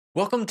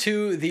Welcome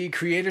to the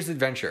Creator's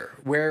Adventure,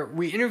 where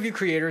we interview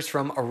creators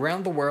from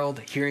around the world,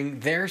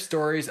 hearing their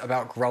stories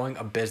about growing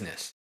a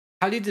business.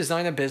 How do you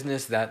design a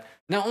business that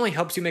not only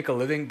helps you make a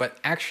living, but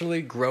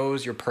actually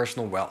grows your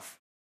personal wealth?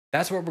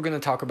 That's what we're going to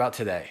talk about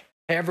today.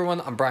 Hey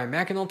everyone, I'm Brian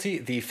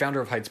McAnulty, the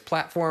founder of Heights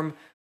Platform.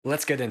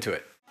 Let's get into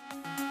it.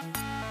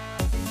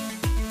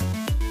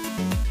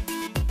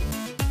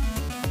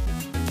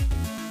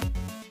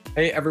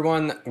 Hey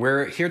everyone,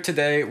 we're here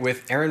today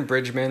with Erinn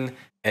Bridgman,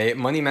 a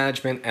money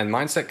management and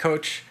mindset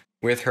coach.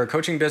 With her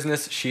coaching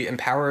business, she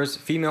empowers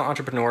female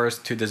entrepreneurs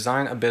to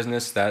design a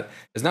business that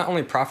is not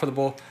only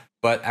profitable,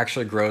 but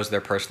actually grows their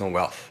personal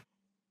wealth.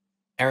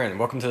 Erinn,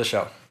 welcome to the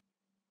show.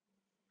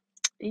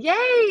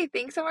 Yay!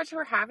 Thanks so much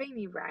for having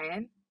me,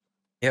 Brian.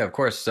 Yeah, of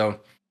course. So,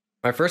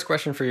 my first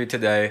question for you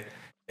today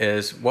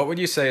is what would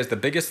you say is the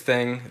biggest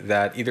thing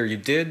that either you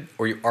did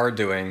or you are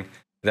doing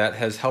that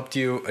has helped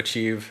you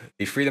achieve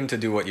the freedom to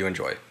do what you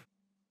enjoy?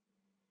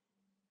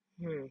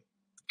 Hmm.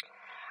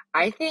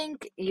 I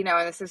think, and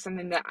this is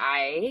something that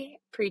I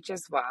preach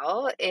as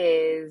well,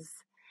 is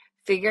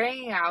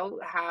figuring out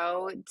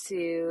how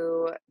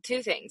to,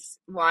 two things.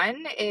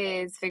 One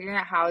is figuring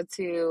out how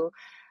to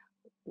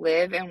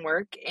live and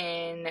work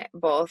in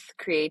both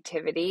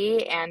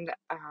creativity and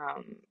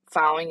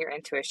following your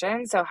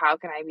intuition. So, how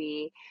can I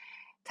be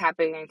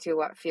tapping into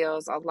what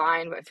feels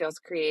aligned, what feels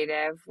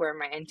creative, where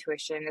my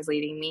intuition is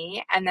leading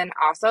me, and then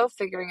also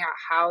figuring out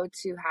how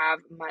to have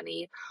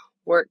money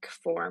work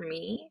for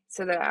me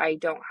so that I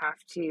don't have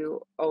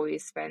to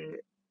always spend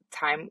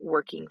time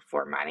working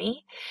for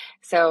money.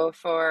 So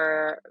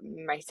for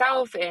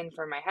myself and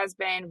for my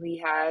husband, we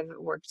have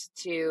worked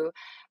to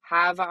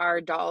have our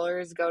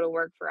dollars go to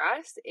work for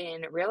us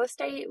in real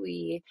estate.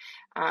 We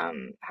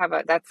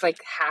have that's like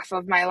half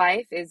of my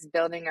life is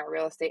building a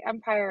real estate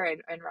empire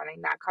and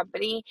running that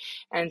company.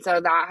 And so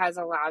that has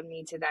allowed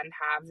me to then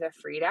have the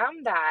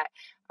freedom that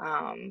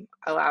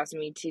allows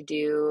me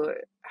to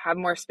have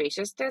more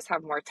spaciousness,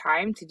 have more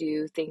time to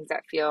do things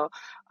that feel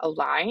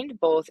aligned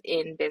both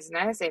in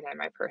business and in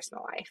my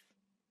personal life.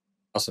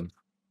 Awesome.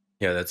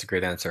 Yeah, that's a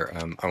great answer.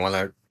 I want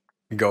to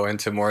go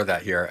into more of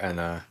that here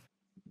and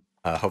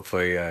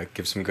hopefully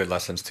give some good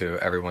lessons to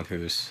everyone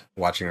who's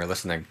watching or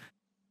listening.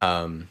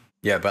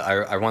 Yeah, but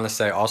I want to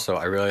say also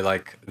I really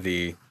like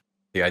the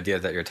idea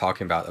that you're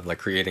talking about of like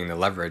creating the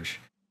leverage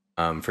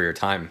for your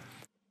time.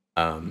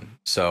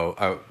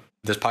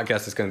 This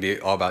podcast is going to be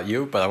all about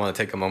you, but I want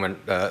to take a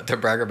moment to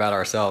brag about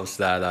ourselves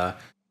that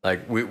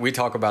like we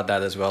talk about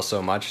that as well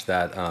so much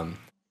that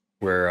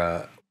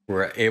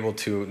we're able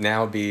to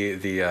now be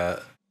the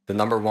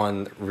number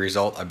one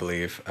result, I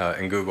believe,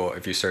 in Google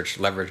if you search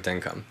leveraged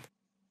income.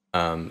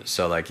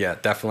 So like, yeah,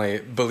 definitely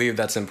believe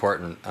that's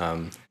important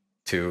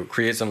to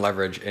create some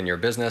leverage in your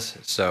business.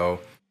 So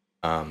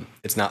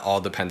it's not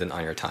all dependent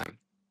on your time.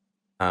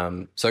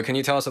 So can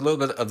you tell us a little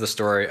bit of the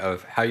story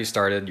of how you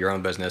started your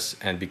own business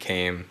and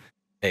became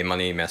a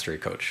money mastery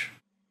coach?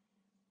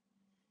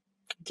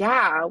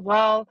 Yeah,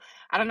 well,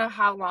 I don't know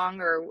how long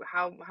or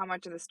how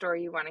much of the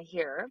story you want to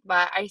hear,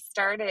 but I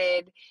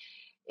started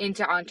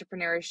into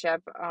entrepreneurship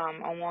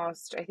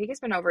almost, I think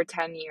it's been over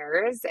 10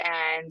 years,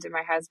 and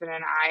my husband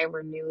and I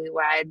were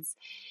newlyweds,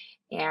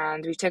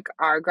 and we took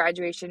our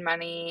graduation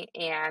money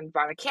and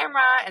bought a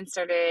camera and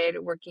started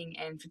working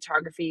in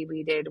photography.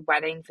 We did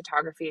wedding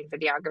photography and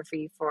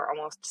videography for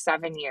almost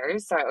 7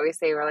 years. So I always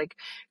say we're like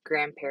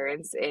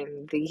grandparents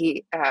in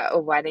the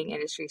wedding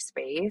industry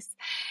space.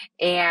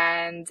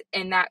 And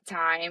in that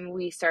time,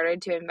 we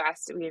started to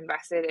invest. We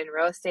invested in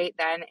real estate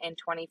then in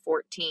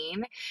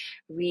 2014.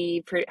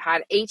 We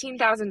had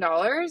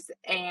 $18,000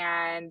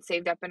 and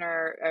saved up in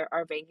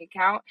our bank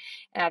account.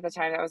 And at the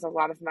time, that was a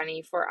lot of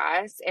money for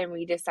us. And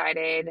we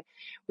decided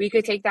we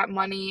could take that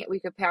money, we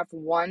could pay off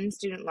one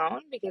student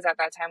loan because at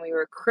that time we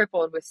were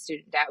crippled with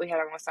student debt. We had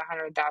almost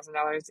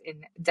 $100,000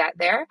 in debt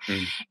there.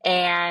 Mm.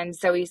 And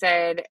so we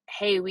said,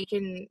 hey, we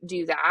can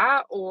do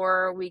that,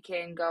 or we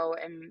can go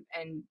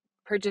and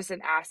purchase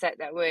an asset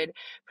that would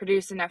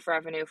produce enough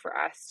revenue for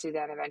us to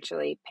then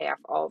eventually pay off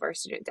all of our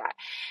student debt.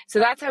 So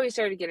that's how we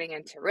started getting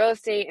into real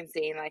estate and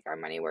seeing like our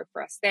money work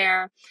for us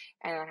there.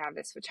 And I have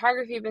this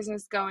photography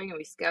business going, and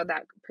we scaled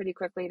that pretty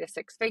quickly to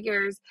six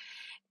figures.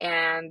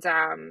 And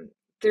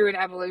through an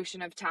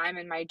evolution of time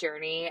in my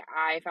journey,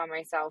 I found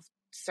myself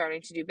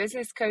starting to do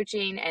business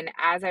coaching. And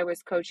as I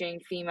was coaching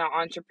female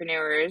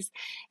entrepreneurs,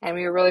 and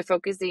we were really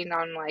focusing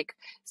on like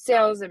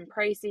sales and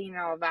pricing and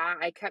all that,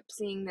 I kept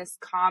seeing this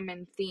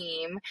common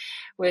theme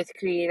with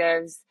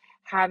creatives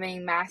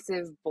having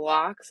massive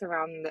blocks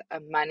around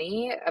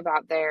money,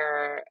 about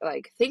their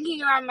like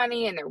thinking around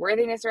money and their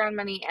worthiness around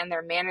money and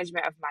their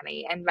management of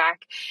money. And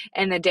back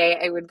in the day,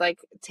 I would like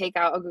take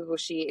out a Google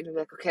sheet and be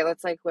like, okay,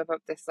 let's like whip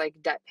up this like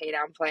debt pay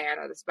down plan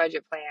or this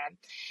budget plan.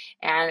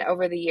 And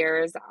over the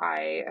years,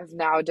 I have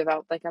now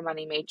developed like a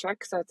money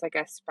matrix. So it's like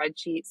a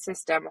spreadsheet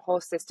system, a whole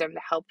system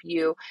to help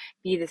you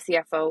be the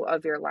CFO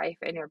of your life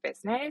and your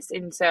business.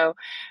 And so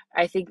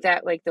I think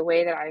that like the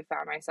way that I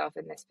found myself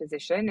in this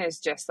position is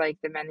just like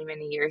the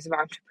many years of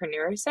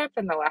entrepreneurship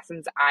and the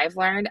lessons I've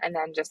learned. And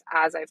then just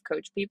as I've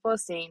coached people,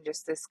 seeing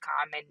just this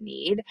common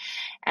need.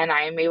 And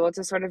I am able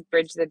to sort of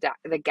bridge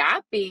the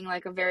gap, being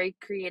like a very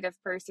creative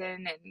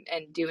person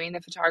and doing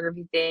the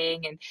photography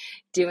thing and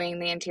doing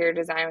the interior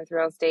design with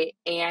real estate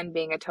and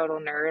being a total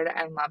nerd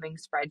and loving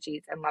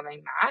spreadsheets and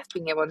loving math,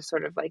 being able to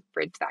sort of like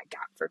bridge that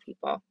gap for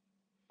people.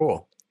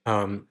 Cool.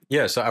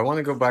 Yeah, so I want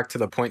to go back to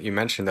the point you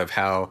mentioned of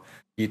how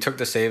you took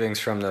the savings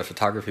from the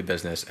photography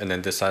business and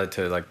then decided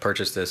to like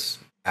purchase this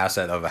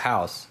asset of a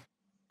house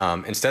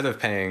instead of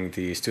paying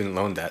the student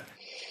loan debt.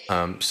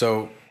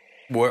 So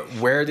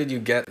where did you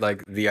get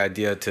like the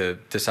idea to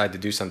decide to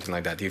do something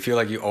like that? Do you feel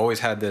like you always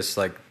had this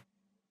like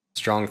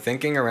strong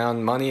thinking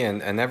around money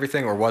and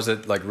everything, or was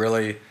it like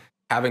really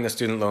having the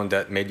student loan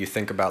debt made you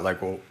think about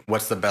like, well,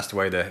 what's the best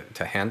way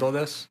to handle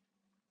this?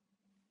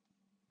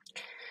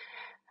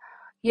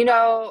 You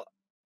know,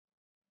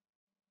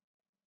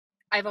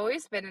 I've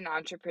always been an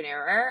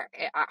entrepreneur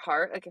at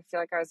heart. Like I feel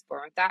like I was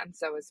born with that, and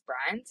so was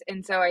Brent.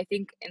 And so I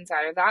think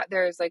inside of that,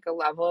 there's like a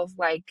level of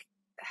like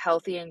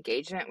healthy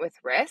engagement with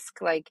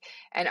risk, like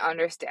an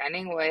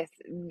understanding with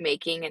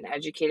making an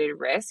educated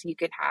risk. You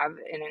can have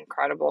an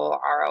incredible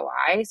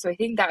ROI. So I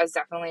think that was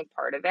definitely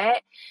part of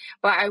it.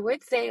 But I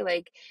would say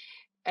like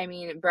I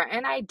mean, Brett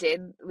and I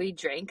did, we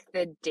drank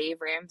the Dave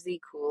Ramsey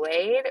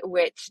Kool-Aid,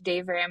 which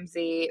Dave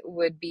Ramsey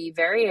would be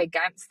very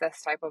against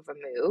this type of a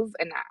move.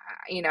 And,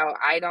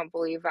 I don't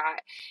believe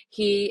that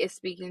he is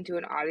speaking to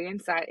an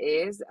audience that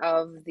is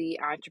of the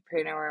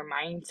entrepreneur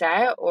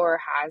mindset or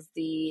has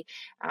the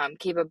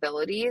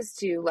capabilities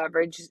to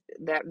leverage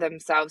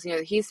themselves.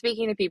 He's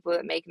speaking to people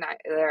that make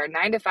they're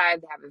 9 to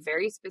 5, they have a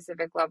very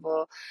specific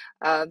level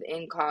of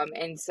income.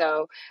 And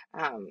so,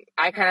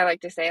 I kind of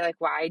like to say like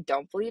why I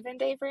don't believe in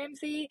Dave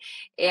Ramsey.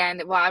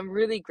 And while I'm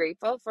really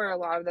grateful for a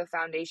lot of the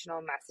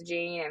foundational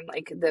messaging and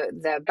like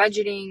the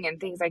budgeting and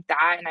things like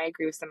that, and I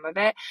agree with some of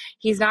it,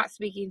 he's not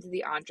speaking to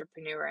the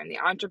entrepreneur. And the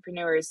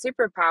entrepreneur's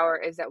superpower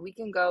is that we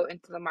can go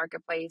into the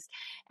marketplace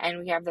and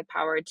we have the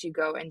power to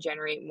go and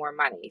generate more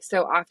money.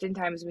 So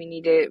oftentimes we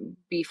need to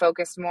be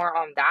focused more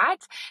on that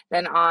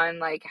than on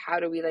like how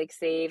do we like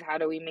save, how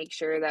do we make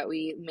sure that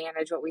we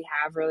manage what we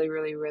have really,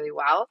 really, really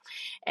well.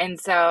 And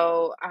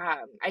so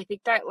I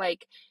think that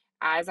like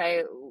as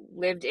I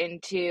lived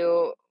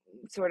into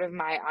sort of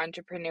my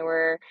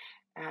entrepreneur,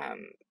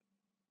 um,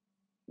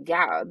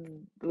 yeah,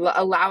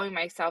 allowing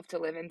myself to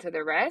live into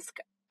the risk,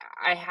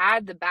 I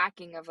had the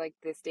backing of like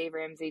this Dave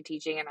Ramsey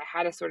teaching, and I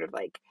had to sort of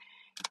like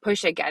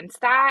push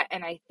against that.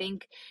 And I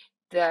think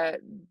the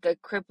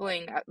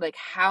crippling like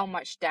how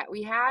much debt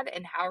we had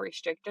and how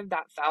restrictive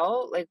that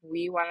felt, like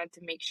we wanted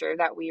to make sure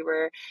that we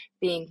were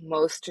being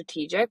most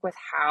strategic with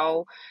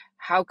how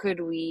could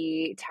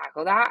we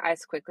tackle that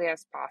as quickly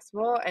as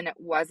possible. And it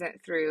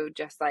wasn't through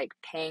just like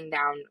paying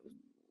down,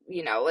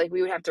 like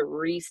we would have to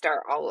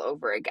restart all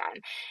over again.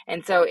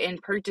 And so in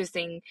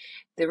purchasing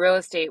the real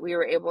estate, we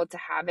were able to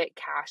have it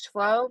cash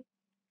flow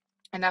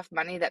enough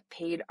money that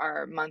paid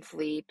our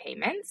monthly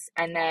payments.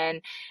 And then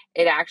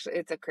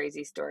it's a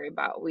crazy story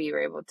about we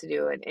were able to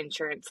do an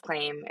insurance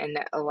claim, and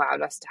that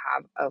allowed us to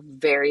have a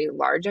very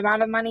large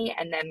amount of money.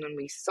 And then when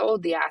we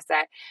sold the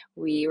asset,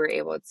 we were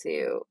able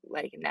to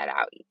like net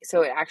out.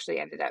 So it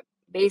actually ended up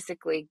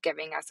basically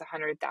giving us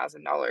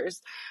 $100,000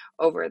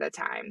 over the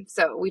time.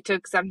 So we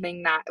took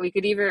something that we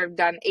could either have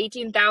done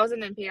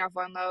 18,000 and paid off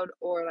one load,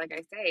 or like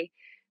I say,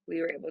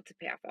 we were able to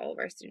pay off all of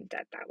our student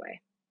debt that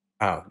way.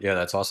 Oh, yeah,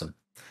 that's awesome.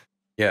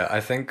 Yeah,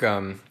 I think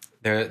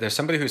there's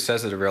somebody who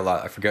says it a real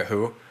lot. I forget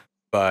who,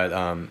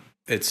 but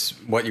it's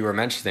what you were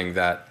mentioning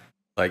that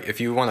like if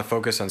you want to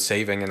focus on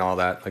saving and all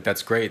that, like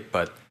that's great,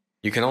 but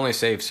you can only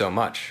save so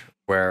much.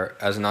 Where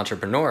as an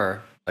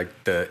entrepreneur,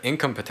 like the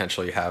income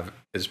potential you have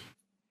is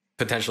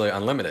potentially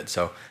unlimited.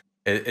 So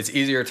it's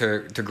easier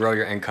to grow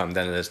your income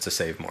than it is to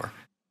save more.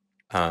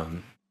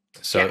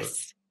 So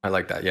Yes. I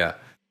like that. Yeah.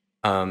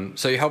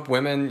 So you help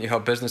women, you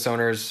help business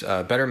owners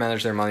better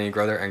manage their money,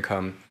 grow their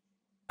income.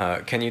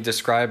 Can you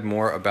describe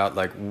more about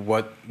like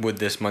what would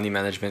this money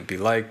management be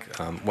like?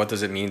 What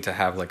does it mean to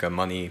have like a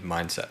money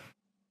mindset?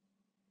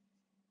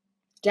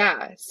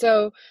 Yeah.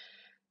 So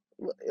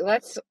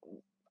let's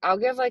I'll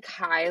give like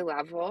high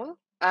level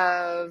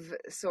of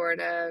sort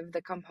of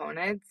the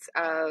components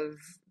of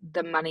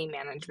the money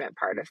management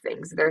part of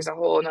things. There's a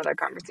whole another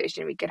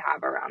conversation we could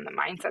have around the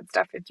mindset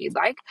stuff if you'd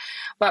like.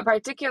 But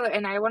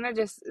and I want to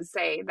just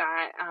say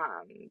that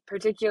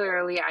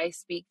particularly I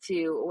speak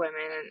to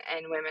women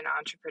and women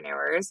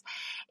entrepreneurs.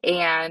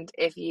 And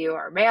if you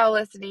are male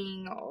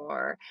listening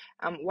or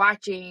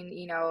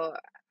watching,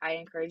 I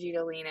encourage you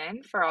to lean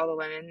in for all the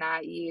women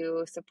that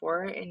you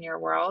support in your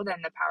world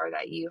and the power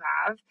that you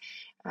have.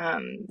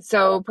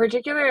 So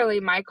particularly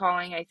my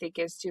calling, I think,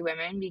 is to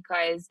women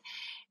because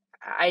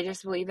I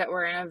just believe that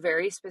we're in a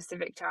very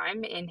specific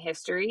time in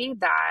history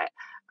that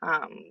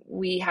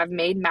we have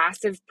made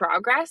massive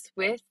progress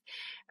with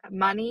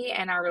money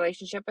and our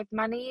relationship with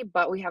money,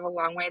 but we have a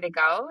long way to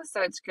go.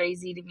 So it's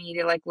crazy to me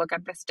to like look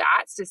at the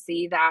stats to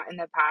see that in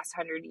the past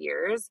 100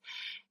 years,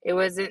 it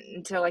wasn't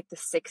until like the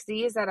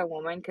 60s that a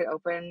woman could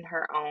open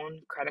her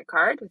own credit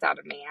card without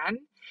a man,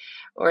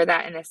 or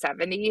that in the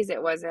 70s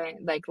it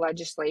wasn't like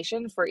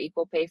legislation for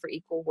equal pay for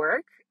equal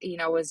work,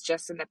 was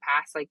just in the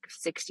past like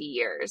 60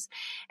 years.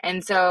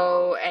 And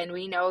so, and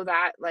we know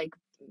that like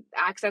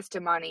access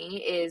to money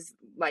is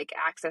like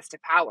access to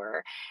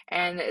power.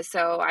 And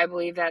so I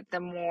believe that the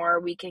more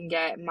we can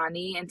get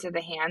money into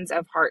the hands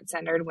of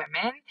heart-centered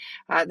women,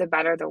 the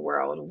better the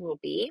world will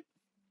be.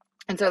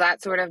 And so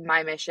that's sort of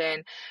my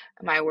mission,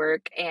 my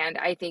work. And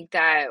I think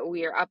that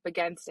we are up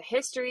against a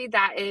history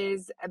that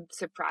is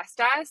suppressed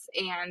us.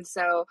 And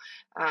so,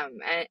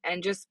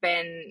 and just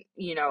been,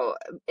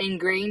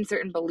 ingrained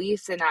certain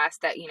beliefs in us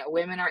that,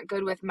 women aren't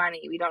good with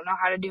money. We don't know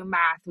how to do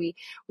math. We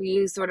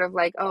use sort of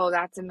like, oh,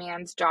 that's a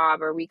man's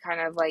job, or we kind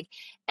of like,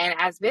 and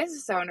as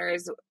business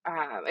owners,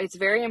 it's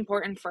very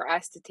important for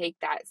us to take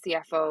that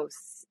CFO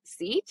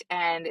seat.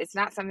 And it's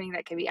not something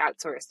that can be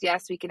outsourced.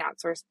 Yes, we can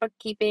outsource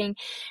bookkeeping,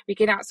 we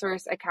can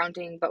outsource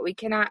accounting, but we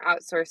cannot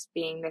outsource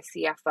being the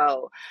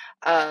CFO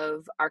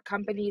of our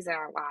companies and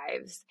our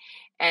lives.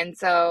 And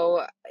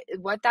so,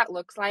 what that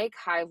looks like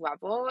high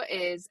level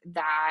is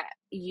that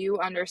you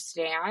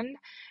understand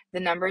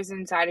the numbers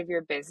inside of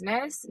your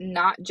business,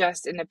 not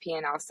just in a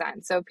P&L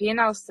sense. So,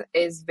 P&L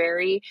is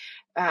very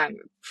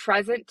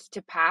present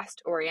to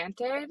past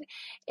oriented,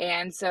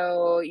 and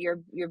so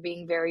you're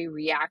being very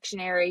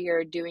reactionary.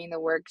 You're doing the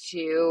work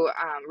to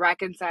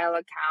reconcile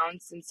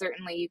accounts, and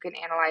certainly you can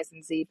analyze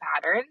and see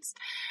patterns.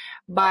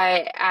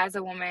 But as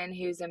a woman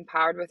who's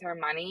empowered with her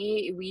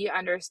money, we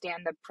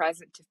understand the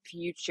present to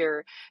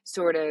future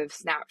sort of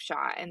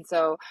snapshot. And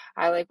so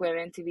I like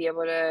women to be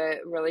able to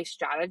really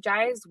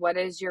strategize. What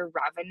is your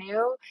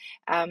revenue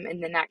in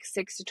the next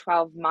 6 to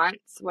 12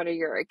 months? What are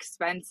your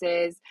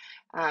expenses?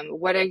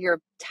 What are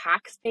your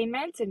tax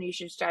payments? And you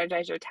should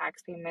strategize your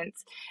tax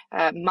payments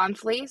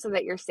monthly so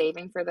that you're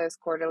saving for those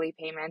quarterly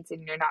payments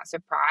and you're not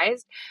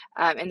surprised.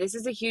 And this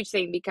is a huge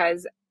thing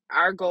because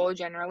our goal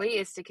generally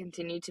is to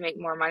continue to make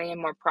more money and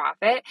more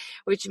profit,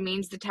 which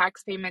means the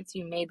tax payments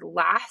you made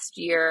last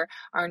year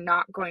are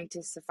not going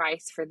to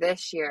suffice for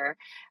this year.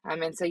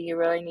 And so you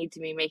really need to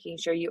be making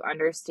sure you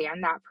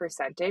understand that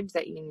percentage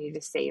that you need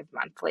to save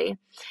monthly.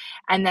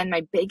 And then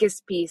my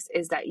biggest piece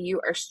is that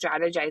you are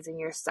strategizing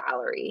your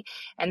salary.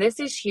 And this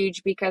is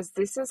huge because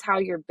this is how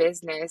your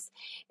business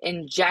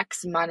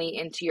injects money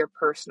into your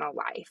personal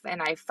life.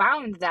 And I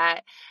found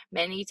that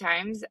many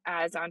times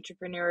as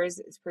entrepreneurs,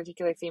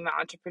 particularly female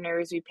entrepreneurs,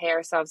 we pay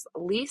ourselves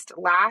least,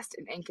 last,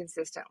 and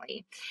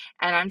inconsistently.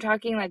 And I'm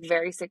talking like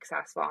very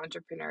successful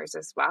entrepreneurs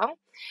as well.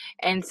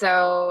 And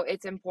so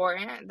it's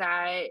important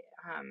that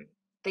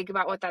think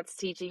about what that's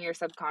teaching your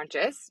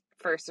subconscious,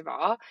 first of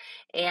all,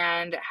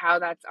 and how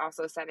that's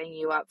also setting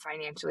you up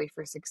financially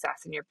for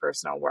success in your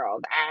personal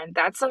world. And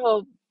that's the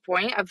whole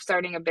point of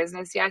starting a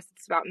business. Yes,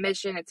 it's about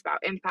mission, it's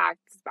about impact,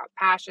 it's about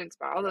passion, it's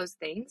about all those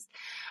things.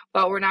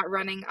 But we're not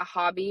running a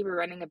hobby, we're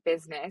running a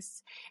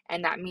business,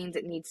 and that means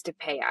it needs to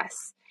pay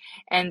us.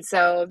 And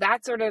so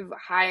that's sort of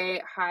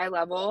high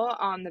level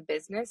on the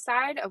business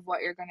side of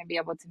what you're going to be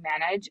able to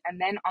manage. And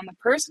then on the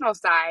personal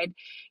side,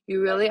 you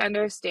really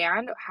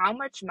understand how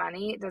much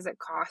money does it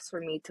cost for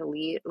me to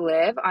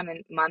live on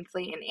a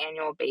monthly and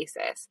annual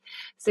basis.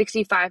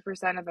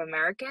 65% of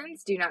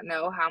Americans do not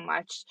know how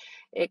much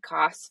it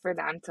costs for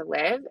them to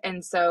live.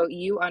 And so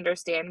you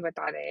understand what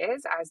that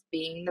is as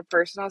being the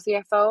personal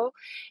CFO.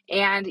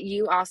 And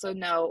you also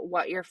know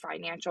what your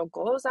financial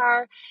goals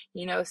are,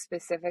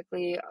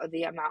 specifically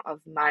the amount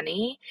of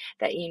money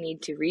that you need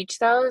to reach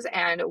those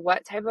and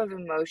what type of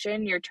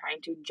emotion you're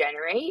trying to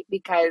generate,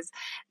 because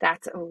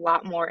that's a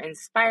lot more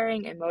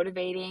inspiring and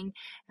motivating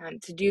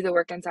to do the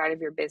work inside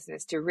of your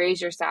business, to raise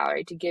your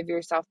salary, to give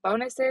yourself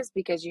bonuses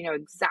because you know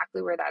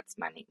exactly where that's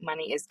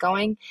money is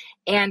going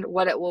and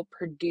what it will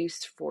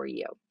produce for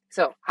you.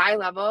 So high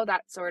level,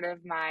 that's sort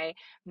of my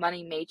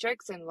money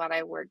matrix and what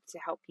I work to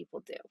help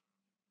people do.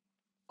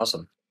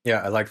 Awesome.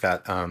 Yeah, I like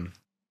that.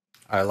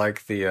 I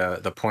like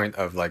the point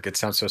of like it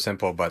sounds so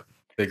simple, but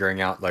figuring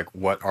out like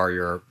what are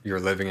your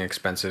living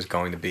expenses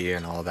going to be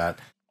and all that,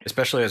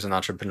 especially as an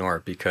entrepreneur,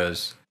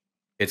 because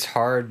it's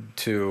hard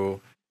to,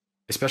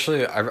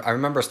 especially I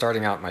remember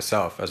starting out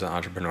myself as an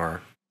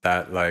entrepreneur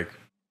that like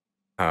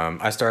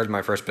I started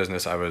my first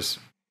business. I was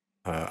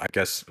I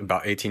guess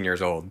about 18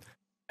 years old,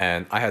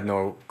 and I had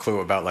no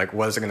clue about like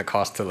what is it going to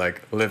cost to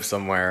like live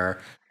somewhere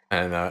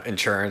and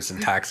insurance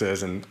and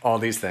taxes and all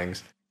these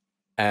things.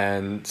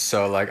 And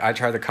so like I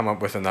tried to come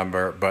up with a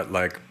number, but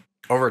like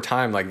over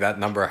time, like that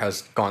number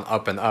has gone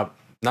up and up.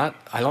 Not,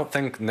 I don't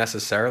think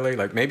necessarily,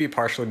 like maybe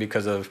partially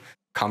because of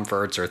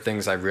comforts or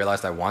things I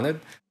realized I wanted.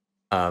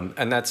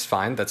 And that's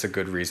fine. That's a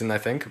good reason, I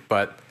think.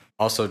 But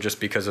also just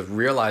because of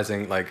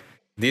realizing like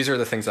these are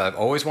the things that I've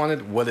always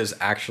wanted. What is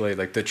actually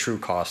like the true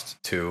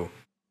cost to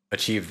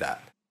achieve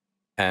that?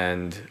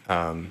 And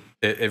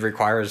it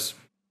requires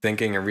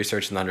thinking and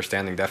research and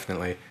understanding,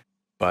 definitely.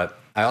 But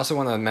I also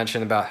want to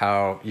mention about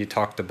how you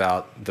talked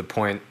about the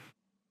point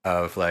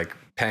of like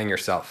paying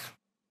yourself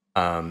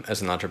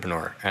as an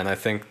entrepreneur. And I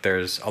think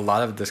there's a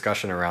lot of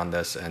discussion around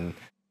this and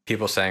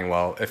people saying,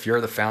 well, if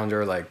you're the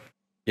founder, like,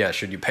 yeah,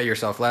 should you pay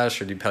yourself last?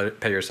 Should you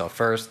pay yourself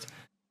first?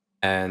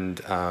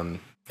 And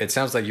it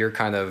sounds like you're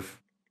kind of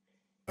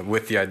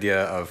with the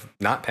idea of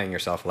not paying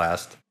yourself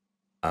last.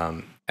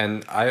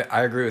 And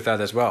I agree with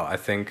that as well. I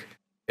think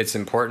it's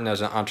important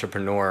as an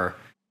entrepreneur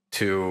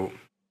to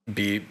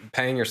be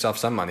paying yourself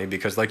some money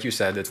because, like you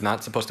said, it's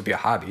not supposed to be a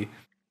hobby.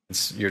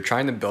 You're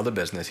trying to build a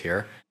business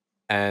here,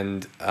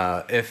 and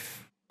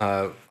if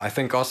I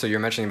think also you're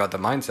mentioning about the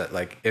mindset,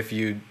 like if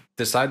you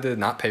decide to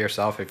not pay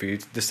yourself, if you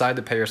decide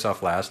to pay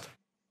yourself last,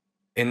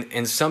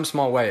 in some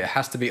small way, it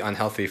has to be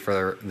unhealthy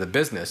for the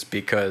business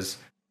because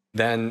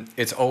then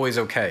it's always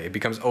okay. It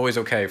becomes always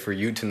okay for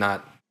you to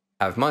not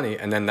have money,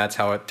 and then that's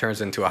how it turns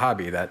into a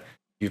hobby. That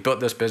you've built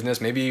this business.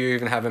 Maybe you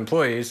even have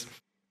employees.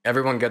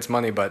 Everyone gets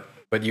money, but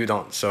you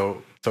don't.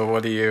 So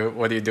what are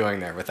you doing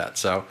there with that?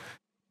 So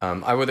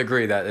I would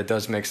agree that it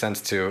does make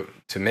sense to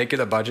make it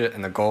a budget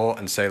and a goal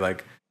and say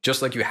like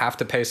just like you have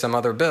to pay some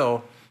other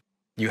bill,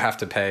 you have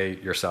to pay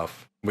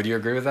yourself. Would you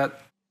agree with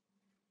that?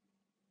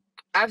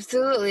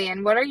 Absolutely.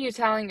 And what are you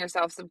telling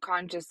yourself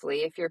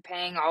subconsciously if you're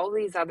paying all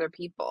these other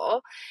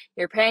people?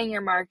 You're paying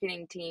your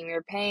marketing team,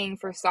 you're paying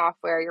for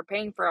software, you're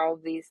paying for all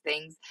of these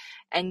things,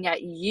 and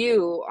yet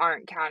you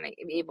aren't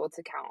able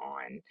to count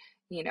on,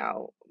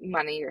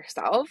 money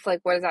yourself.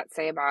 Like, what does that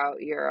say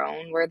about your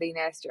own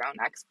worthiness, your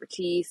own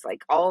expertise,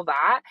 like all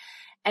that?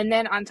 And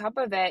then on top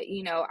of it,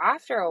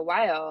 after a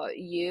while,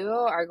 you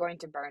are going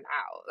to burn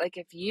out. Like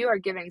if you are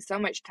giving so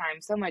much time,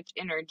 so much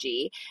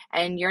energy,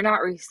 and you're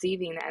not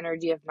receiving the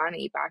energy of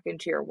money back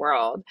into your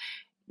world,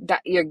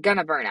 that you're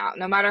gonna burn out.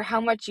 No matter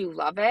how much you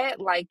love it,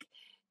 like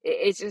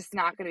it's just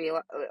not going to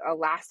be a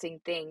lasting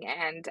thing.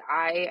 And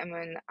I am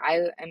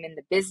in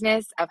the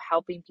business of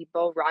helping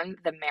people run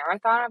the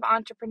marathon of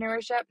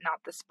entrepreneurship,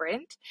 not the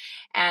sprint.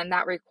 And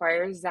that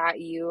requires that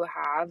you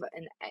have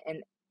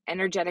an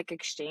energetic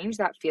exchange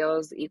that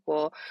feels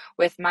equal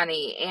with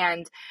money.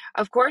 And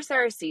of course,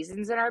 there are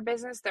seasons in our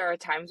business. There are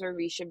times where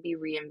we should be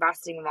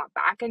reinvesting a lot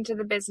back into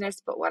the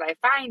business. But what I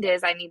find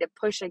is I need to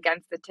push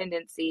against the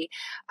tendency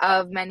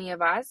of many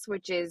of us,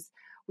 which is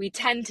we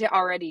tend to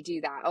already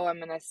do that. Oh, I'm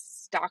going to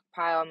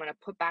stockpile. I'm going to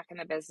put back in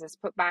the business,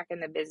 put back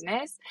in the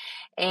business.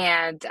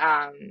 And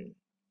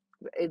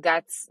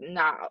that's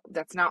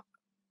not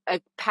a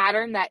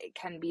pattern that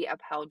can be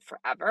upheld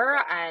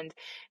forever. And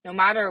no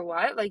matter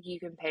what, like you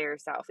can pay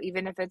yourself,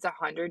 even if it's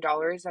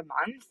 $100 a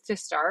month to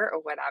start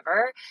or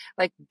whatever,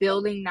 like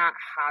building that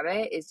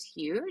habit is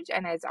huge.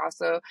 And it's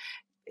also,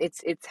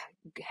 it's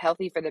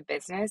healthy for the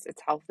business.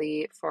 It's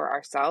healthy for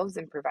ourselves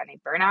and preventing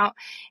burnout.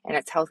 And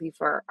it's healthy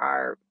for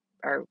our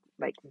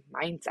like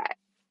mindset.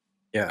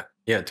 Yeah,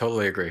 yeah,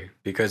 totally agree.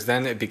 Because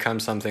then it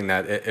becomes something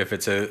that if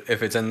it's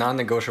a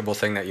non-negotiable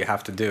thing that you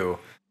have to do,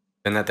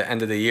 then at the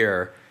end of the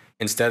year,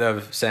 instead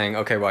of saying,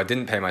 okay, well, I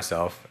didn't pay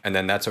myself, and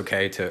then that's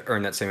okay to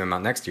earn that same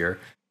amount next year,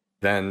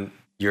 then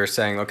you're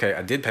saying, okay,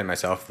 I did pay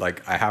myself.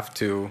 Like I have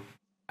to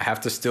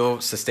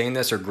still sustain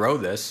this or grow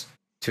this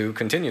to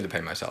continue to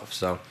pay myself.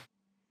 So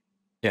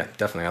yeah,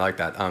 definitely, I like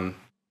that.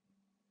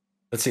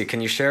 Let's see, can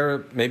you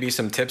share maybe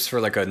some tips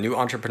for like a new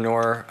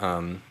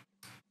entrepreneur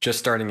just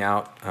starting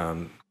out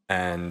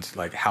and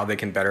like how they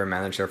can better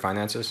manage their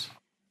finances?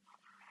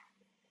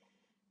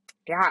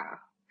 Yeah.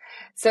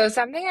 So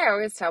something I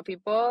always tell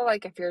people,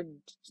 like if you're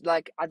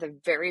like at the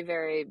very,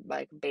 very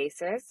like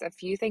basis, a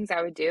few things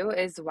I would do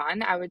is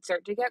one, I would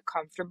start to get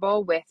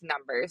comfortable with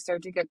numbers,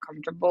 start to get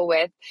comfortable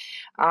with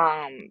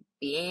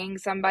being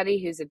somebody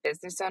who's a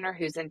business owner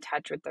who's in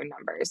touch with their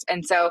numbers.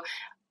 And so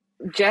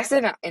just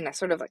in a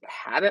sort of like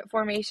a habit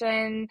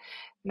formation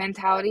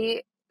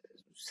mentality,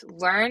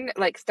 learn,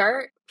 like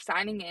start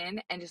signing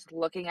in and just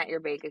looking at your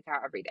bank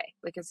account every day.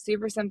 Like a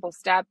super simple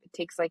step. It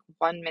takes like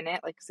 1 minute,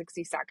 like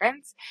 60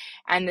 seconds.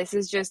 And this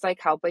is just like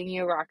helping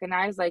you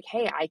recognize like,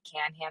 hey, I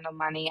can handle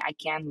money. I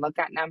can look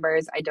at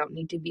numbers. I don't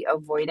need to be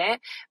avoidant.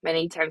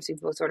 Many times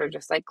people sort of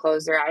just like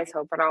close their eyes,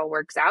 hope it all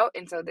works out.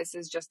 And so this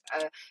is just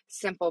a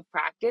simple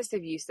practice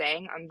of you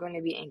saying, I'm going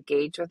to be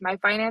engaged with my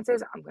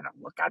finances. I'm going to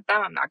look at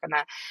them. I'm not going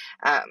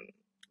to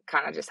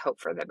kind of just hope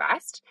for the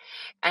best.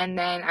 And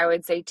then I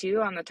would say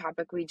too, on the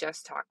topic we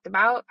just talked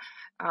about,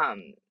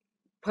 um,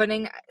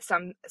 putting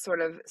some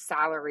sort of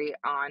salary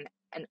on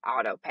an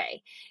auto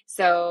pay.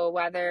 So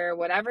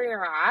whatever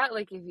you're at,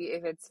 like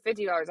if it's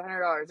 $50,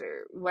 $100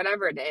 or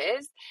whatever it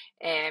is,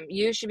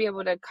 you should be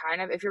able to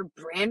kind of, if you're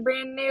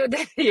brand new,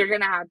 then you're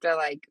gonna have to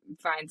like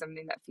find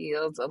something that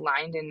feels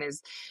aligned and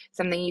is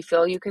something you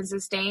feel you can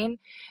sustain.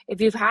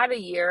 If you've had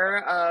a year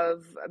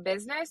of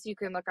business, you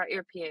can look at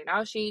your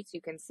P&L sheets,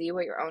 you can see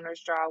what your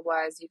owner's draw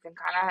was, you can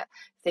kind of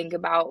think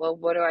about, well,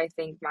 what do I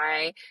think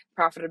my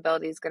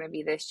profitability is going to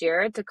be this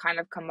year, to kind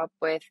of come up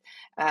with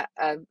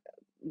a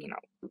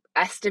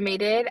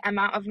estimated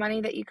amount of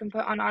money that you can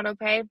put on auto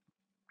pay.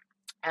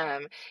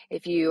 Um,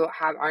 if you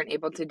aren't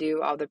able to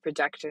do all the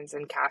projections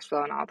and cash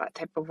flow and all that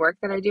type of work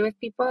that I do with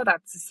people,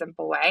 that's a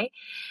simple way.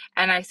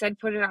 And I said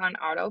put it on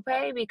auto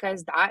pay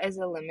because that is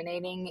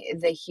eliminating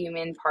the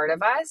human part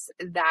of us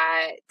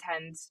that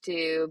tends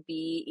to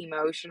be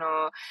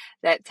emotional,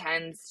 that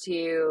tends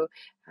to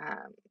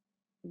um,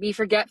 be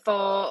forgetful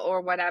or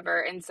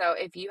whatever. And so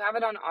if you have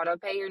it on auto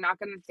pay, you're not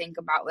going to think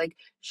about like,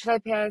 should I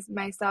pay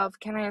myself?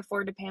 Can I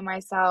afford to pay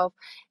myself?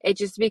 It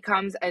just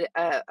becomes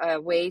a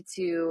way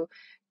to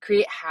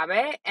create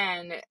habit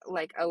and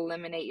like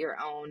eliminate your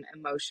own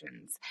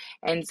emotions.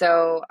 And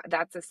so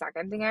that's the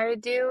second thing I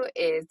would do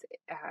is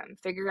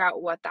figure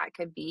out what that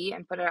could be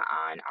and put it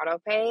on auto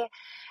pay.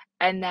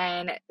 And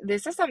then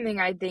this is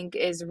something I think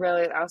is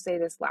really, I'll say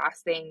this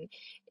last thing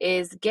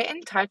is get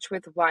in touch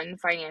with one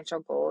financial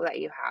goal that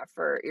you have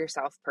for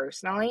yourself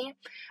personally.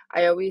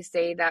 I always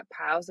say that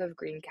piles of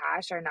green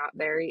cash are not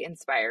very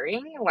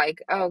inspiring.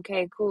 Like, oh,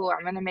 okay, cool,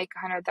 I'm gonna make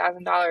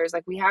 $100,000.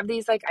 Like we have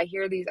these, like I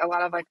hear these a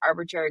lot of like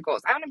arbitrary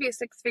goals. I want to be a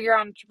six-figure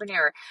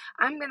entrepreneur.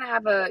 I'm gonna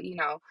have a,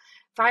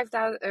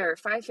 5,000 or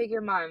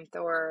five-figure month,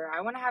 or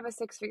I want to have a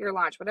six-figure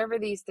launch, whatever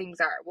these things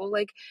are. Well,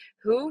 like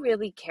who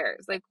really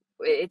cares? Like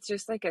it's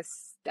just like a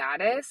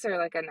status or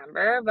like a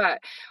number.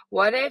 But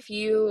what if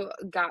you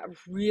got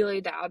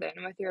really dialed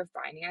in with your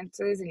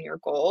finances and your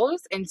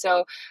goals? And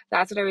so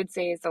that's what I would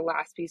say is the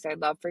last piece I'd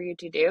love for you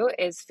to do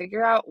is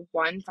figure out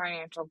one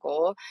financial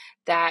goal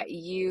that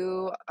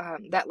you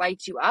that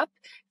lights you up.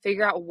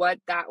 Figure out what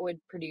that would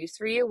produce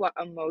for you, what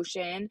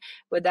emotion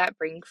would that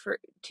bring for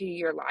to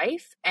your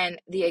life, and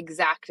the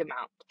exact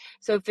amount.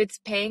 So if it's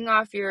paying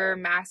off your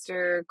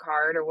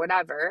MasterCard or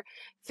whatever,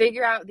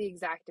 figure out the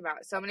exact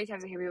amount. So many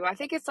times I hear people, I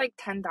think it's like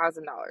 $10,000.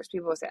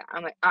 People will say that.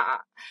 I'm like,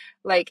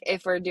 Like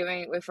if we're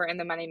in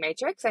the money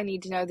matrix, I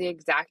need to know the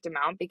exact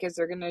amount because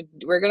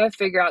we're gonna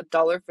figure out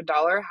dollar for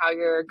dollar how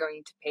you're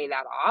going to pay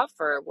that off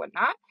or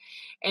whatnot.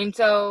 And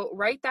so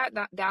write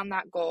down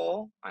that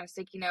goal on a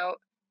sticky note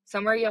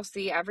somewhere you'll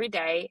see every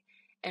day.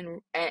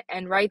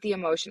 And write the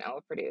emotion it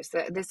will produce.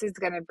 This is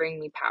going to bring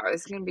me power.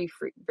 This is going to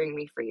bring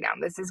me freedom.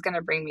 This is going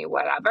to bring me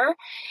whatever.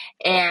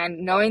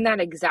 And knowing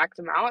that exact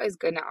amount is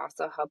going to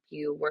also help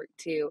you work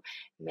to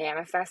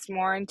manifest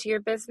more into your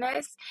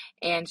business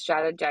and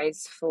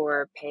strategize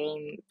for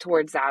paying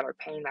towards that or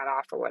paying that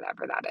off or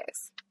whatever that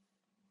is.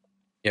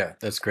 Yeah,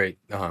 that's great.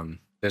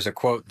 There's a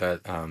quote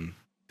that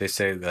they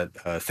say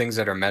that things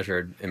that are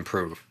measured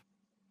improve.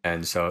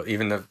 And so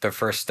even the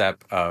first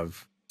step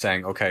of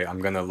saying, okay,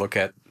 I'm going to look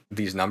at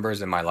these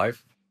numbers in my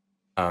life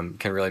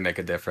can really make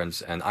a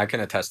difference. And I can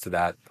attest to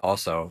that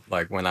also.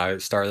 Like when I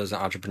started as an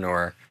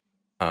entrepreneur,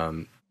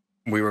 um,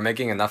 we were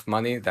making enough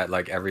money that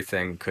like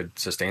everything could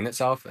sustain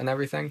itself and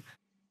everything.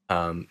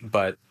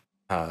 But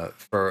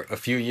for a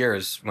few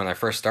years when I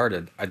first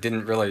started, I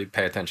didn't really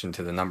pay attention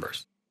to the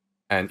numbers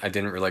and I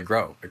didn't really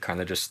grow. It kind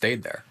of just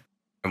stayed there.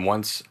 And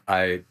once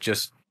I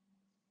just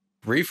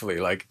briefly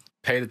like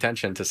paid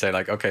attention to say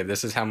like, okay,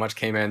 this is how much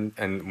came in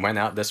and went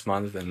out this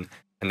month and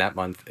that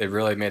month, it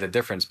really made a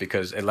difference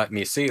because it let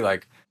me see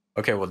like,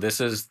 okay, well, this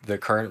is the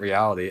current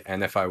reality.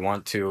 And if I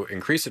want to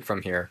increase it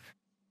from here,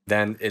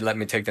 then it let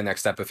me take the next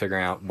step of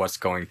figuring out what's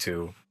going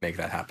to make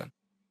that happen.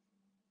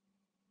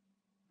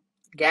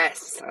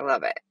 Yes, I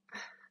love it.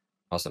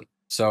 Awesome.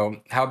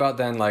 So how about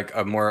then like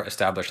a more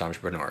established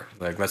entrepreneur?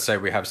 Like let's say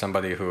we have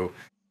somebody who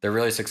they're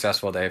really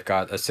successful, they've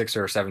got a 6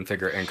 or 7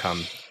 figure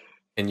income.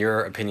 In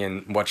your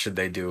opinion, what should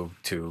they do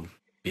to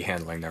be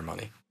handling their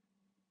money?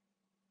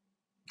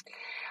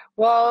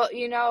 Well,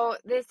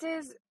 this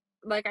is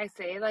like I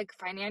say, like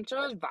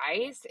financial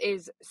advice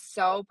is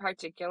so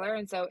particular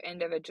and so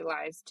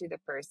individualized to the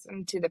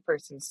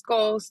person's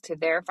goals, to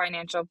their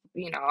financial,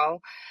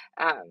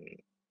 um,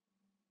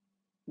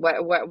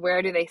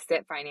 where do they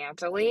sit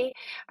financially.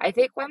 I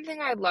think one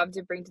thing I'd love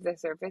to bring to the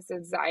surface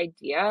is the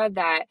idea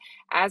that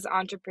as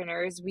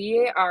entrepreneurs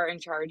we are in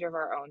charge of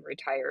our own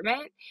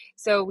retirement.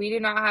 So we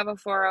do not have a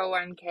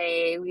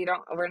 401k.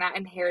 We're not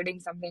inheriting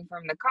something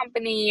from the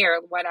company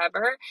or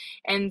whatever.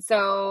 And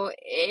so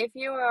if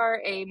you are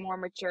a more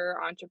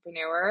mature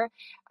entrepreneur,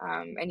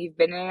 and you've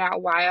been in it a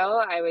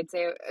while, I would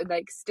say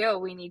like still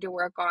we need to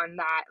work on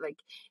that, like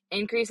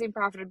increasing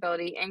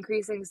profitability,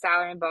 increasing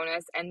salary and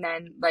bonus. And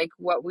then like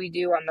what we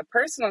do on the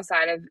personal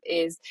side of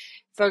is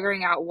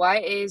figuring out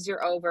what is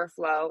your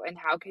overflow and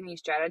how can you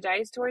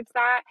strategize towards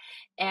that,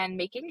 and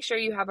making sure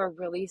you have a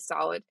really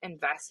solid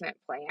investment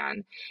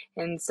plan.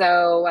 And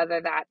so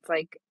whether that's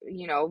like,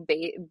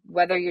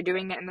 whether you're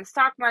doing it in the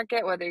stock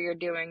market, whether you're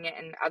doing it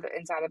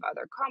inside of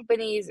other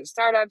companies or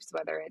startups,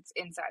 whether it's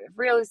inside of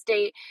real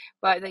estate,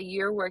 but that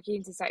you're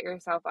working to set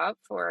yourself up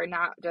for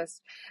not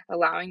just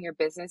allowing your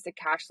business to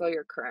cash flow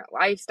your current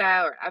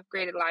lifestyle or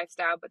upgraded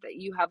lifestyle, but that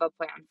you have a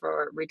plan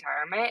for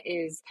retirement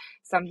is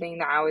something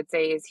that I would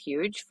say is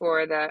huge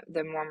for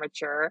the more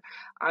mature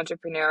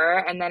entrepreneur.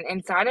 And then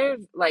inside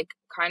of like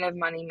kind of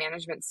money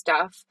management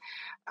stuff,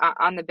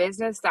 on the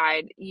business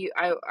side,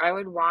 I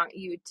would want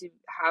you to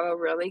have a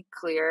really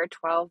clear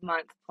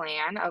 12-month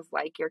plan of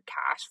like your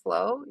cash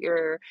flow,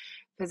 your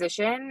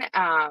position,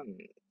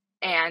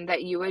 and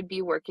that you would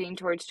be working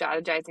towards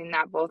strategizing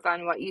that both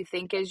on what you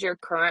think is your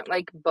current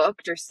like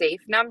booked or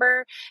safe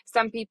number.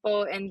 Some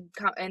people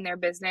in their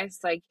business,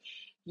 like,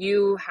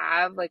 you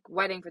have like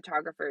wedding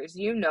photographers,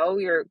 you know,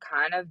 your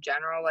kind of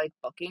general like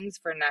bookings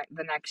for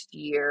the next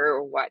year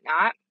or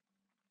whatnot.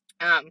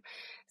 um,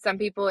 some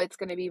people, it's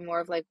going to be more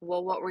of like,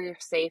 well, what were your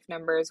safe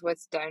numbers?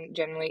 What's done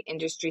generally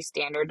industry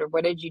standard, or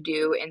what did you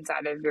do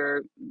inside of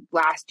your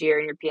last year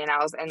and your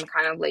P&Ls, and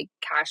kind of like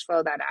cash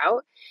flow that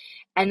out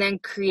and then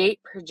create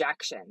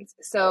projections.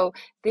 So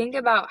think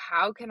about,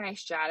 how can I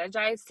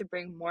strategize to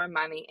bring more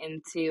money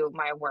into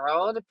my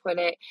world, put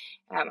it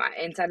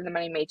inside of the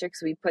money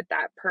matrix. We put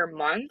that per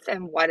month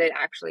and what it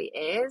actually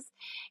is.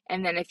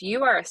 And then if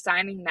you are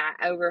assigning that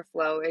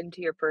overflow into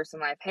your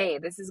personal life, hey,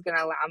 this is going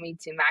to allow me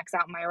to max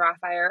out my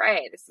Roth IRA.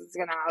 This is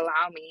going to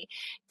allow me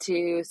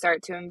to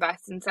start to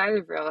invest inside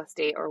of real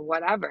estate or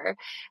whatever.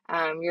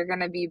 You're going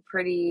to be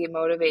pretty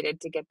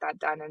motivated to get that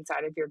done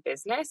inside of your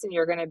business. And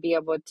you're going to be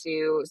able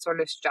to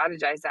sort of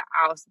strategize that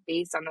out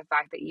based on the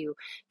fact that you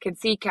can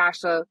see cash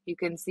flow, you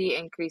can see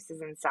increases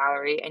in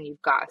salary, and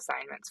you've got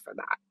assignments for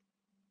that.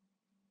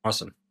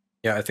 Awesome.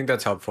 Yeah, I think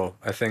that's helpful.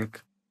 I think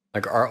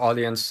like our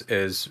audience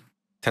is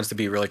tends to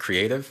be really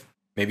creative,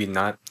 maybe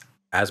not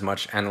as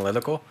much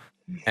analytical.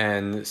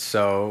 And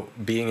so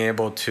being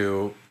able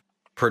to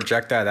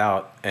project that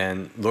out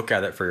and look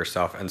at it for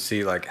yourself and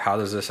see like, how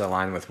does this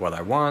align with what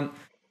I want?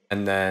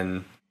 And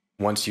then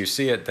once you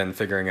see it, then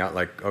figuring out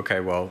like, okay,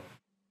 well,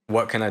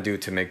 what can I do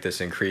to make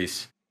this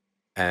increase?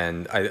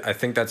 And I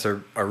think that's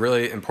a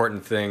really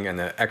important thing and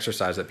an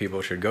exercise that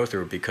people should go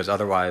through, because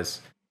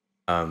otherwise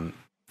um,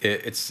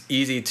 it's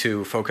easy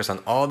to focus on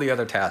all the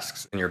other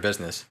tasks in your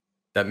business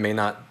that may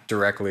not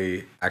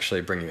directly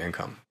actually bring you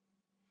income.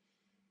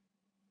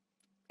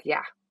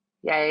 Yeah.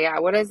 Yeah.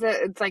 What is it?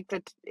 It's like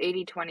the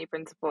 80/20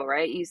 principle,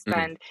 right? You Mhm.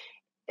 spend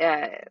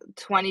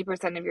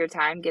 20% of your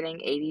time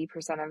getting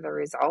 80% of the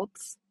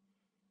results.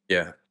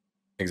 Yeah,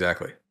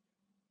 exactly.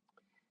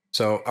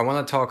 So I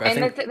want to talk, I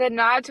And think, the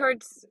nod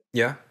towards,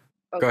 yeah,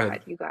 oh, go go ahead.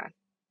 ahead, you go ahead.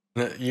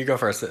 No, you go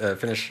first. No, I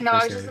Finish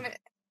was just your.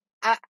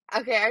 gonna,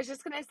 okay, I was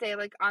just gonna say,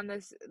 like, on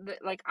this,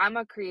 like, I'm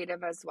a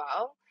creative as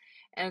well.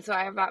 And so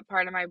I have that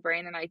part of my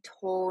brain, and I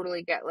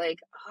totally get like,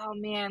 oh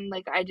man,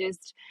 like, I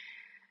just,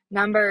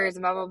 numbers,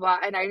 blah, blah, blah.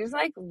 And I just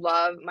like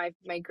love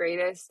my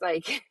greatest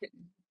like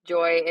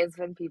joy is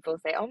when people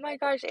say, "Oh my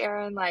gosh,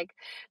 Erinn, like,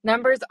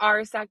 numbers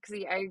are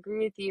sexy. I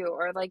agree with you."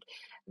 Or like,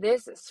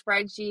 this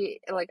spreadsheet,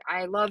 like,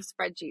 I love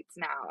spreadsheets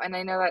now. And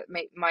I know that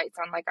might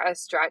sound like a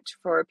stretch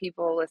for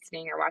people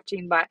listening or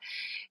watching, but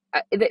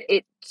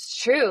it's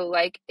true.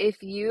 Like,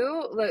 if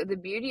you, the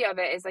beauty of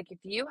it is, like, if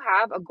you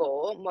have a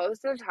goal,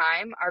 most of the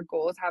time our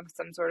goals have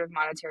some sort of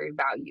monetary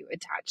value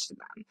attached to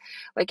them.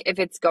 Like, if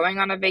it's going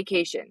on a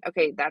vacation,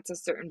 okay, that's a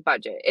certain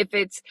budget. If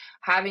it's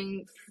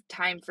having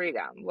time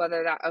freedom,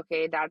 whether that,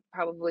 okay, that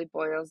probably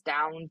boils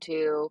down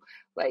to,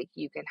 like,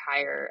 you can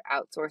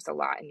outsource a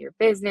lot in your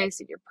business,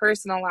 in your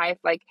personal life.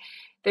 Like,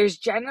 there's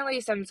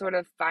generally some sort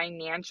of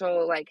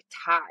financial like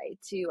tie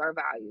to our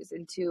values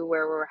and to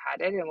where we're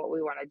headed and what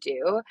we want to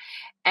do.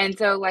 And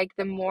so, like,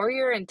 the more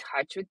you're in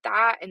touch with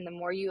that, and the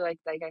more you, like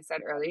I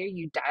said earlier,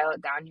 you dial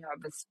it down, you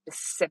have a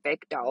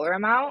specific dollar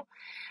amount,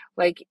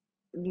 like,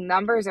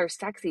 numbers are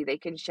sexy. They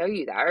can show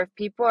you that. Or if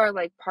people are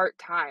like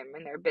part-time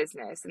in their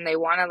business and they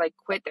want to like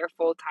quit their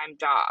full-time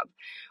job.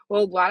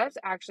 Well, a lot of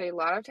times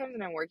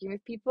when I'm working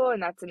with people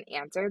and that's an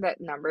answer that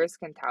numbers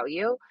can tell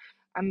you,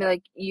 I'm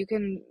like, you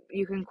can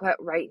quit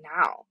right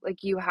now.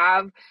 Like, you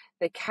have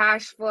the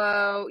cash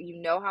flow,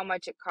 you know how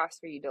much it costs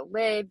for you to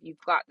live, you've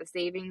got the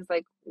savings,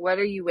 like, what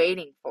are you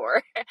waiting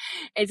for?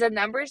 And so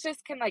numbers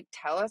just can like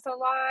tell us a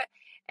lot,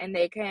 and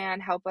they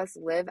can help us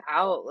live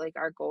out like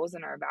our goals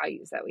and our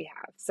values that we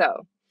have.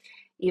 So,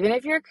 even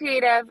if you're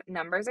creative,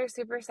 numbers are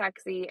super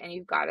sexy, and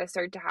you've got to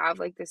start to have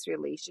like this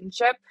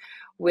relationship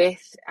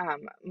with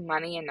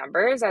money and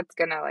numbers that's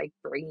gonna like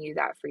bring you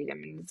that freedom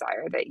and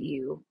desire that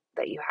you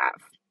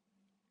have.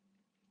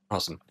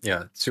 Awesome.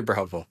 Yeah, super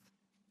helpful.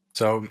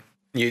 So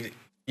you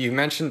you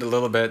mentioned a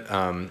little bit.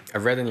 I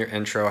read in your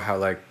intro how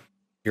like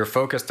you're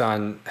focused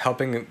on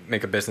helping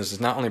make a business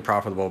is not only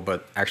profitable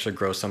but actually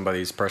grow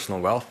somebody's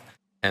personal wealth.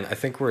 And I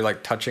think we're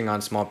like touching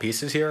on small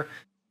pieces here.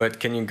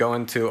 But can you go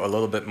into a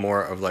little bit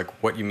more of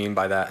like what you mean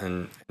by that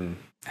and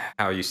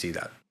how you see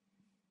that?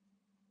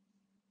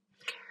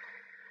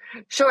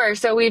 Sure.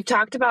 So we've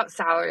talked about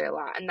salary a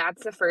lot, and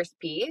that's the first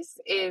piece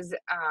is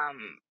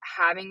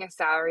having a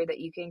salary that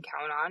you can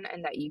count on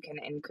and that you can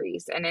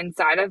increase. And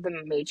inside of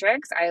the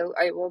matrix,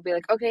 I will be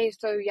like, okay,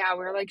 so yeah,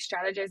 we're like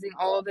strategizing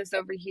all of this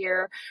over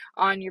here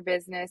on your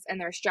business, and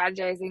they're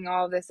strategizing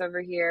all of this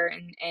over here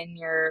in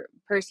your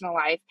personal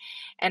life.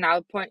 And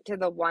I'll point to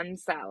the one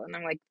cell, and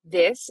I'm like,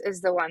 this is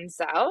the one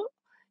cell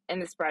in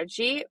the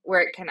spreadsheet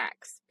where it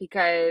connects,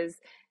 because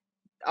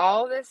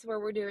all this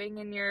what we're doing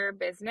in your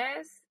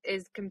business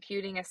is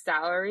computing a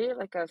salary,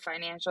 like a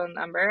financial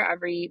number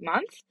every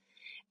month.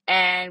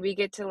 And we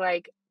get to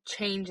like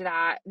change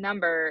that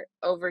number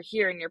over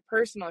here in your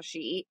personal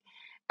sheet,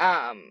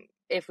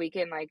 if we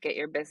can like get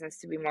your business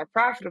to be more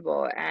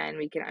profitable and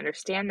we can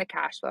understand the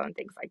cash flow and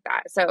things like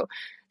that. So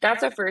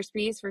that's a first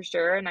piece for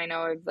sure. And I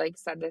know I've like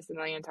said this a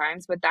million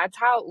times, but that's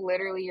how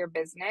literally your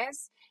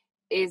business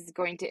is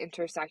going to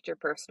intersect your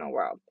personal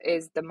world,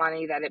 is the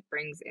money that it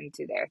brings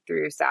into there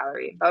through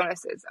salary and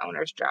bonuses,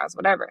 owners draws,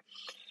 whatever.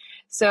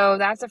 So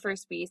that's the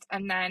first piece.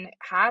 And then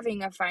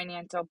having a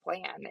financial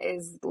plan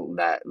is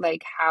the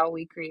like how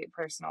we create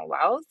personal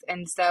wealth.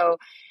 And so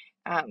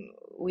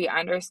we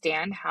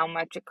understand how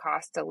much it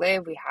costs to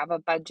live. We have a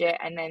budget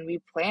and then we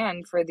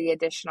plan for the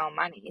additional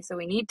money. So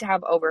we need to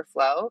have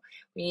overflow.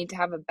 We need to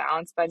have a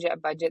balanced budget, a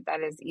budget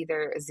that is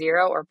either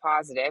zero or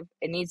positive.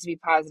 It needs to be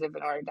positive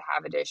in order to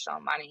have additional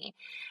money.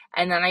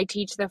 And then I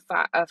teach the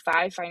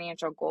five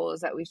financial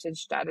goals that we should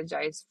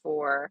strategize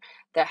for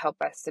that help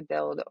us to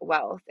build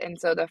wealth. And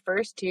so the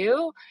first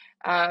two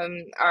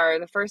are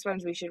the first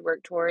ones we should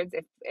work towards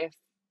if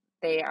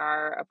they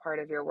are a part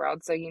of your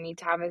world. So you need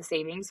to have a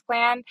savings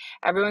plan.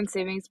 Everyone's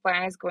savings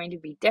plan is going to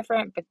be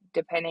different, but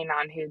depending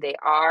on who they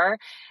are,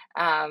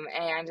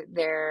 and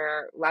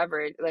their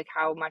leverage, like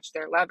how much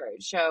they're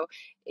leveraged. So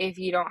if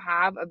you don't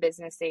have a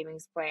business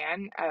savings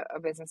plan, a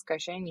business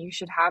cushion, you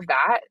should have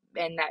that.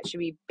 And that should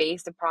be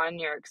based upon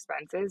your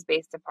expenses,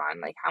 based upon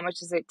like how much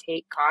does it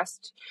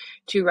cost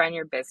to run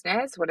your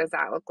business? What does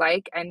that look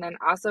like? And then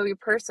also your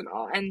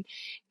personal. And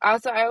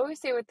also, I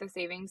always say with the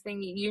savings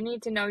thing, you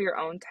need to know your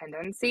own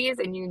tendencies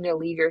and you need to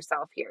lead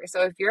yourself here.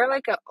 So if you're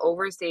like an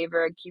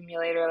oversaver,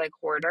 accumulator, like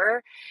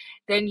hoarder,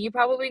 then you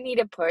probably need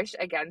to push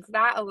against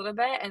that a little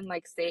bit and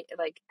like say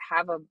like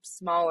have a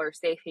smaller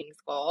savings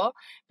goal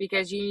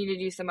because you need to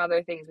do some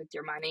other things with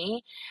your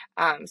money.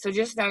 So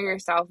just know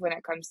yourself when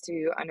it comes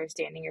to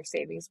understanding your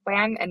savings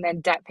plan, and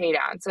then debt pay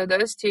down. So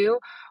those two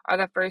are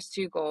the first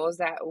two goals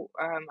that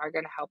are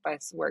going to help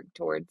us work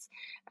towards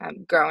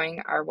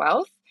growing our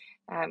wealth.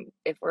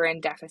 If we're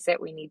in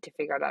deficit, we need to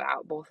figure that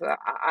out both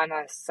on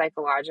a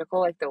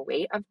psychological, like the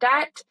weight of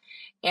debt,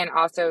 and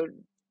also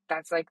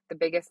that's like the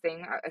biggest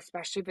thing,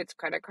 especially if it's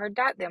credit card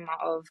debt. The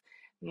amount of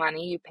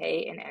money you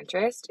pay in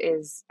interest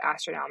is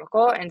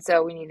astronomical. And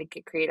so we need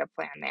to create a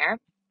plan there.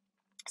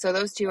 So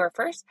those two are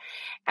first.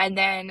 And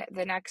then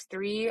the next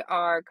three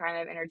are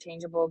kind of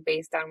interchangeable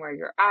based on where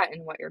you're at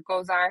and what your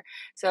goals are.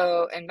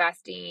 So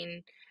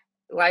investing,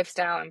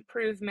 lifestyle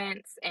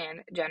improvements,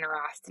 and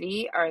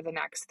generosity are the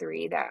next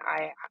three that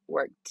I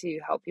work to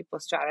help people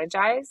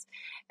strategize.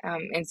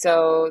 And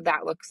so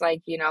that looks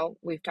like,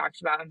 we've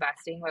talked about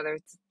investing, whether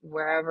it's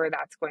wherever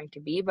that's going to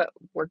be, but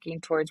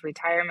working towards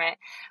retirement,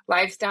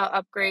 lifestyle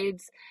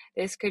upgrades.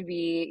 This could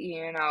be,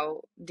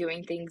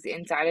 doing things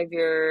inside of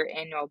your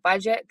annual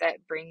budget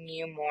that bring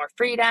you more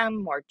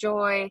freedom, more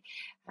joy,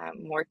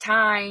 more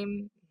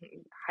time,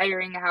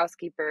 hiring a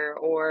housekeeper,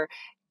 or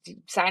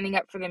signing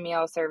up for the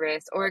meal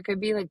service, or it could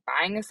be like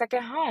buying a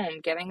second home,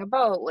 getting a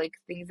boat, like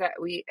things that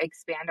we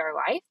expand our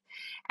life.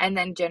 And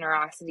then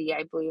generosity,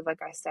 I believe,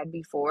 like I said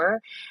before,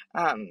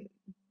 um,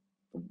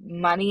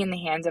 money in the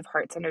hands of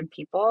heart-centered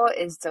people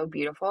is so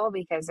beautiful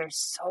because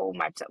there's so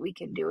much that we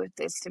can do with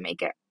this to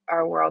make it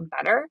our world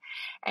better.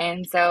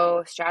 And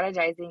so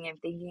strategizing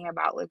and thinking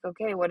about like,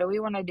 okay, what do we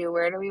want to do?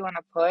 Where do we want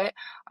to put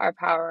our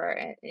power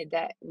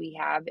that we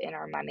have in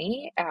our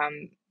money?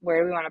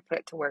 Where do we want to put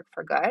it to work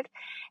for good?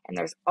 And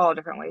there's all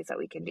different ways that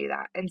we can do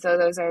that. And so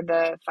those are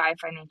the five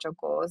financial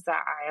goals that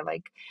I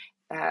like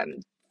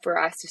for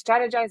us to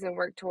strategize and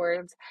work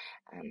towards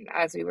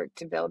as we work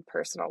to build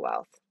personal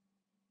wealth.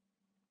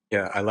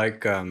 Yeah, I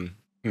like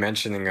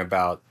mentioning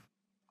about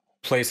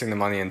placing the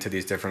money into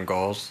these different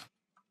goals.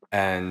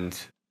 And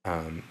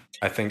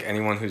I think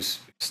anyone who's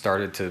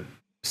started to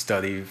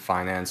study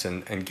finance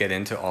and get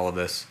into all of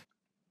this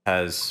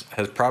has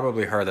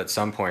probably heard at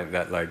some point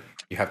that like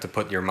you have to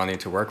put your money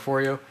to work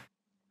for you.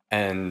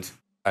 And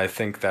I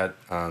think that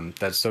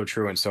that's so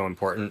true and so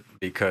important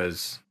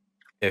because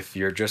if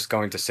you're just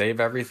going to save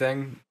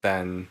everything,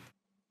 then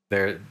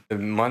the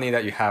money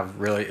that you have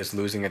really is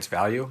losing its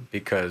value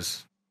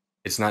because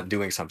it's not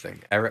doing something.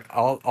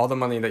 All the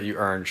money that you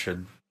earn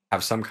should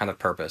have some kind of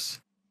purpose,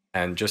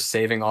 and just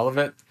saving all of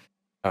it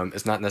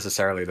is not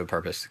necessarily the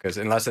purpose because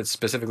unless it's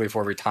specifically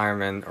for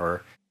retirement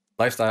or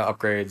lifestyle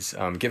upgrades,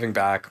 giving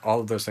back, all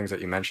of those things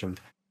that you mentioned,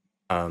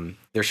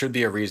 there should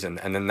be a reason,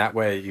 and then that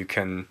way you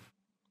can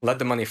let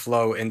the money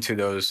flow into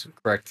those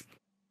correct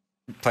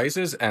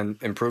places and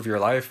improve your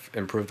life,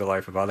 improve the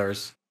life of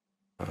others,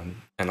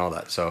 and all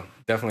that. So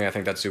definitely, I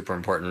think that's super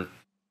important.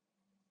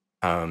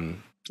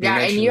 You Yeah,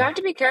 and you mentioned, have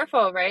to be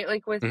careful, right?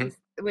 Like with mhm. this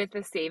with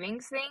the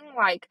savings thing,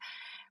 like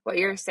what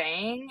you're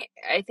saying,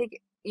 I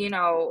think,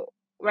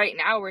 right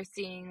now we're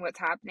seeing what's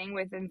happening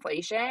with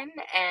inflation.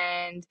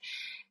 And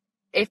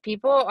if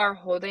people are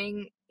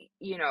holding,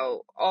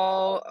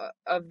 all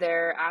of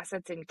their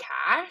assets in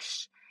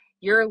cash,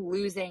 you're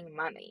losing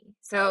money.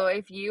 So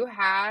if you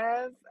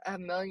have $1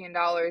 million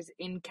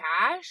in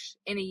cash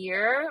in a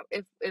year,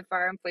 if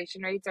our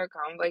inflation rates are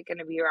kind of like going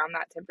to be around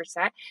that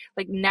 10%,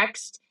 like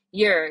next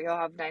year you'll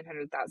have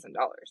 $900,000.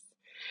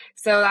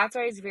 So that's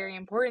why it's very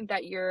important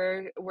that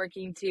you're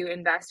working to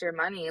invest your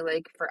money.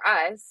 Like for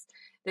us,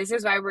 this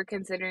is why we're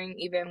considering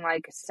even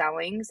like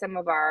selling some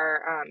of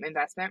our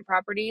investment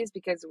properties,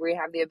 because we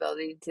have the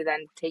ability to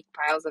then take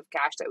piles of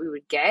cash that we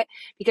would get,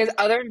 because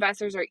other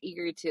investors are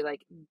eager to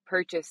like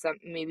purchase some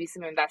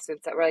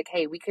investments that were like,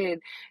 hey, we could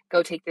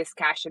go take this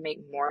cash and make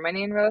more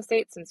money in real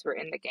estate since we're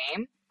in the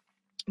game.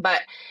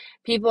 But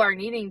people are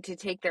needing to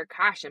take their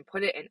cash and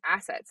put it in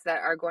assets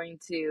that are going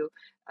to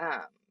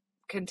um,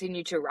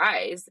 continue to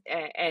rise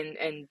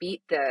and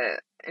beat the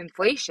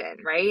inflation,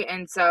 right?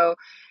 And so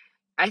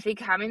I think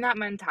having that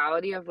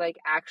mentality of like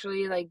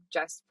actually like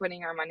just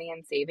putting our money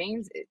in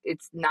savings,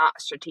 it's not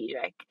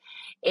strategic.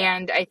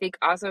 And I think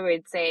also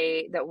I'd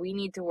say that we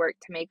need to work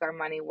to make our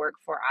money work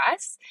for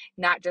us,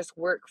 not just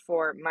work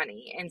for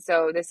money. And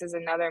so this is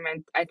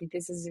I think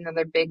this is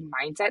another big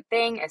mindset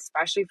thing,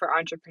 especially for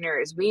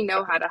entrepreneurs. We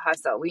know how to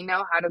hustle. We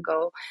know how to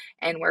go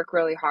and work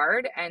really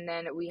hard. And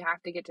then we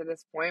have to get to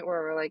this point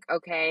where we're like,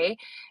 okay,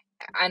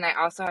 and I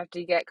also have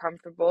to get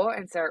comfortable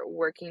and start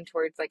working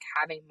towards like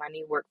having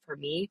money work for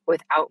me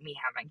without me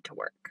having to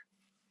work.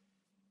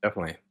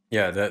 Definitely.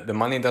 Yeah, the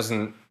money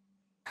doesn't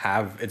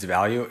have its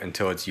value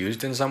until it's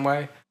used in some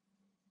way.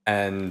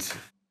 And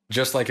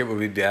just like it would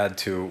be bad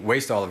to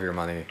waste all of your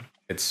money,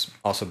 it's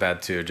also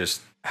bad to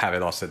just have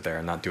it all sit there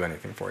and not do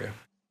anything for you.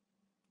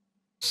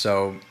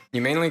 So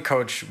you mainly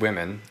coach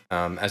women,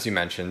 as you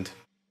mentioned.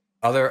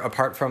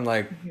 Apart from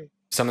like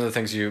some of the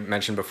things you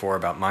mentioned before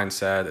about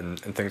mindset and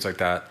things like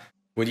that,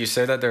 would you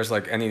say that there's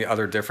like any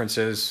other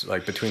differences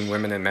like between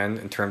women and men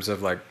in terms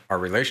of like our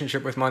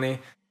relationship with money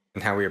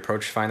and how we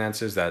approach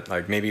finances that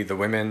like maybe the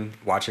women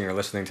watching or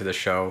listening to this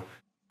show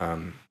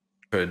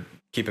could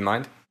keep in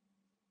mind?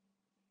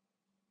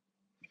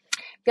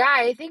 Yeah,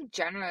 I think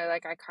generally,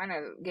 like I kind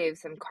of gave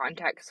some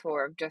context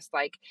for just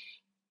like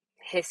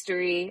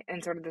history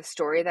and sort of the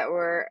story that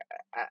we're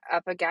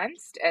up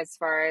against as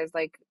far as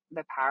like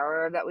the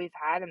power that we've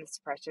had and the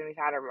suppression we've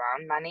had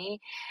around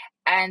money.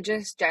 And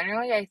just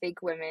generally, I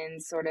think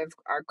women's sort of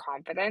our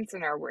confidence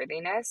and our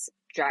worthiness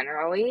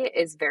generally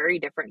is very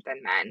different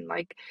than men.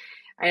 Like,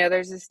 I know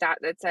there's a stat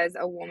that says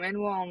a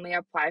woman will only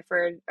apply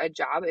for a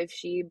job if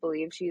she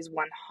believes she's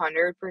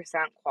 100%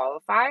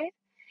 qualified,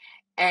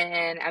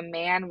 and a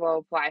man will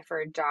apply for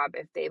a job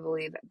if they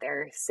believe that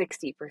they're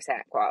 60%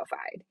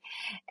 qualified.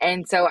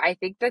 And so I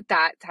think that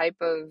that type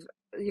of,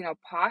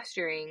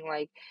 posturing,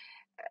 like,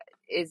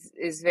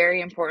 is very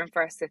important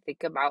for us to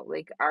think about,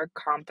 like our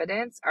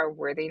confidence, our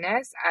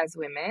worthiness as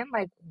women,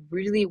 like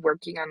really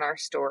working on our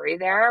story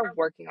there,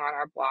 working on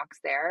our blocks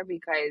there,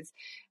 because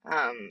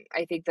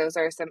I think those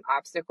are some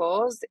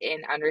obstacles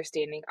in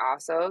understanding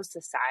also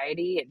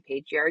society and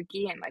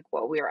patriarchy and like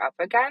what we are up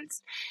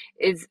against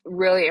is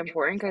really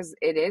important, because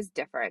it is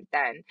different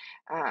than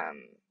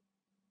um,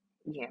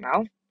 you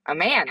know, a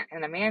man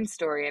and a man's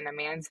story and a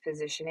man's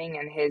positioning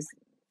and his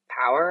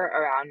power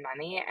around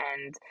money.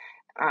 And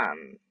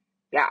um,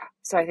 yeah,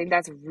 so I think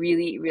that's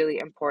really, really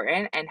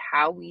important. And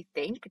how we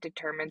think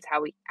determines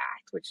how we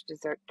act, which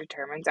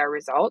determines our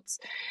results.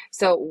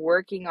 So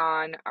working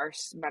on our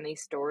money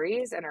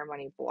stories and our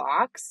money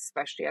blocks,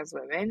 especially as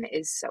women,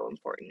 is so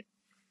important.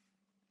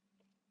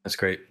 That's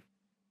great.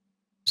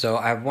 So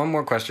I have one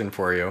more question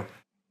for you.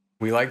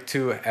 We like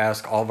to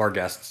ask all of our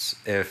guests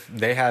if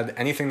they had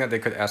anything that they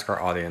could ask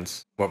our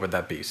audience, what would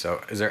that be?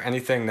 So is there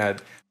anything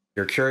that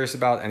you're curious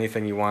about,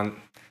 anything you want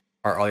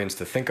our audience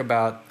to think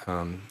about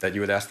that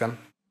you would ask them?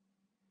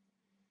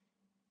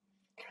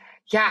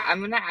 Yeah, I'm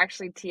going to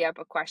actually tee up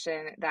a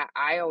question that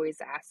I always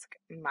ask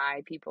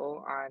my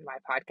people on my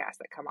podcast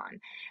that come on.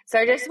 So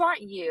I just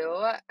want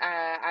you,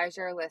 as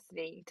you're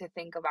listening, to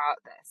think about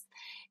this.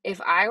 If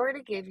I were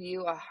to give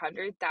you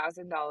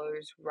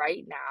 $100,000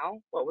 right now,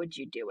 what would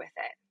you do with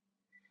it?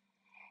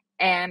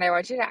 And I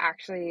want you to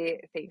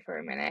actually think for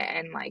a minute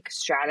and like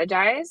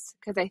strategize,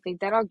 because I think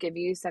that'll give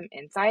you some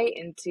insight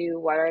into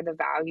what are the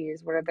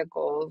values, what are the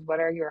goals, what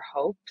are your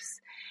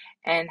hopes,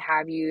 and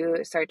have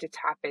you start to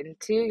tap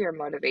into your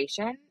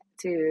motivation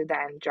to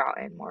then draw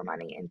in more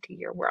money into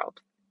your world.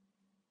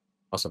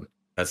 Awesome.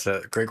 That's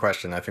a great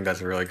question. I think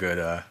that's a really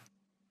good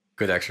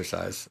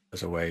exercise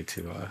as a way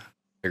to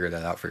figure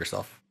that out for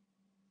yourself.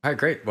 All right,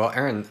 great. Well,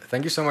 Erinn,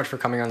 thank you so much for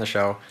coming on the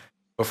show.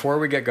 Before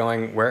we get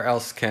going, where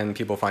else can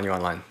people find you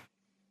online?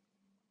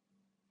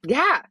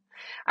 Yeah,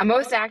 I'm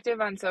most active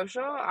on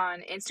social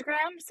on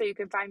Instagram, so you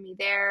can find me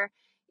there,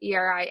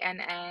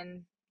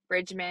 Erinn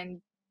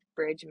Bridgman,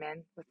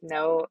 Bridgman with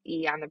no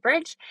E on the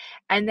bridge.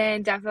 And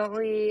then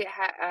definitely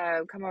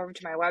come over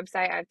to my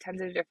website. I have tons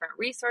of different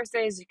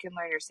resources. You can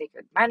learn your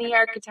sacred money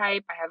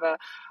archetype. I have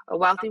a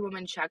wealthy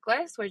woman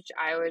checklist, which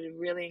I would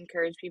really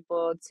encourage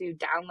people to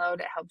download.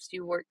 It helps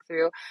you work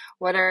through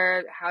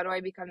how do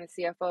I become the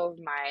CFO of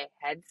my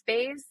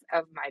headspace,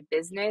 of my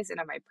business, and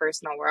of my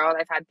personal world.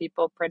 I've had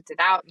people print it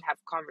out and have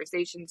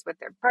conversations with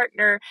their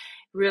partner.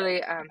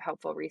 Really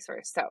helpful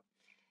resource. So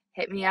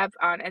hit me up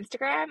on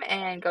Instagram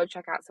and go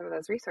check out some of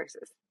those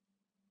resources.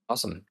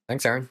 Awesome.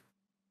 Thanks, Erinn.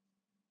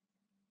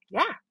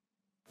 Yeah.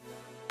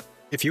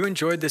 If you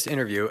enjoyed this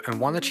interview and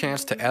want a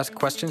chance to ask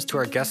questions to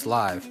our guests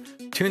live,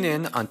 tune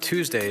in on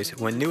Tuesdays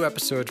when new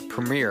episodes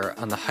premiere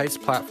on the Heights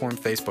Platform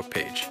Facebook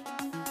page.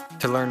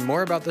 To learn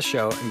more about the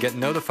show and get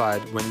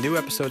notified when new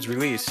episodes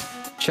release,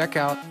 check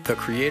out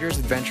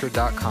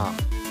thecreatorsadventure.com.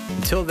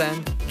 Until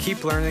then,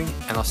 keep learning,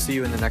 and I'll see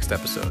you in the next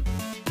episode.